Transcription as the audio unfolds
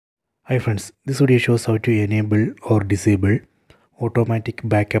Hi friends, this video shows how to enable or disable automatic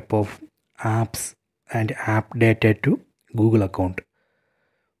backup of apps and app data to Google account.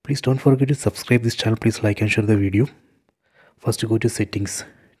 Please don't forget to subscribe this channel. Please like and share the video. First go to settings.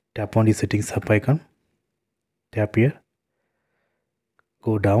 Tap on the settings app icon. Tap here.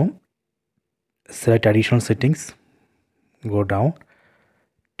 Go down. Select additional settings. Go down.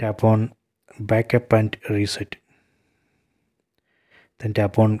 Tap on backup and reset. Then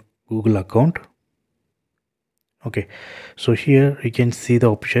tap on Google account. Okay, so here you can see the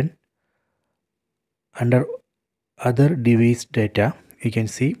option under other device data. You can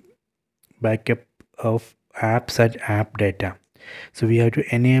see backup of apps and app data. So we have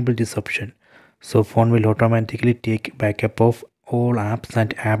to enable this option, so phone will automatically take backup of all apps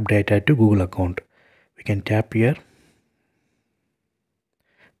and app data to Google account. We can tap here,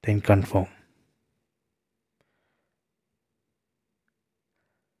 then confirm.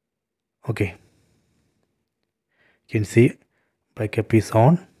 Okay, you can see backup is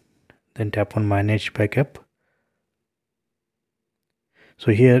on. Then tap on manage backup.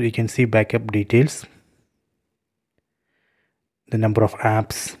 So here you can see backup details, the number of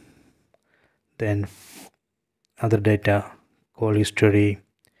apps, then other data, call history,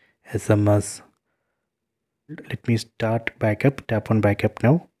 SMS. Let me start backup. Tap on backup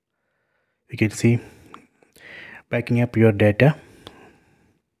now. You can see backing up your data,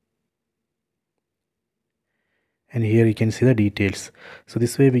 and here you can see the details. So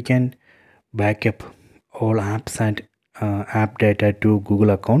this way we can back up all apps and app data to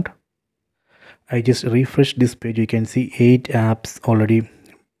Google account. I just refresh this page. You can see 8 apps already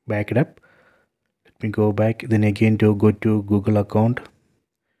backed up. Let me go back, then again to go to Google account.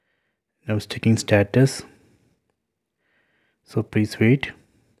 Now it's checking status, so please wait.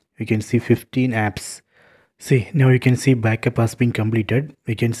 You can see 15 apps. See, now you can see backup has been completed.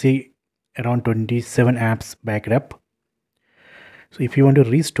 You can see around 27 apps backed up. So if you want to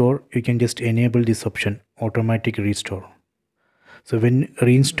restore, you can just enable this option, automatic restore. So when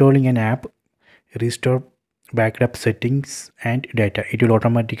reinstalling an app, restore backed up settings and data. It will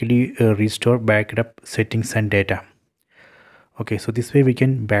automatically restore backed up settings and data. Okay, so this way we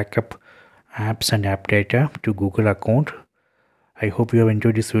can back up apps and app data to Google account. I hope you have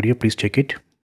enjoyed this video. Please check it.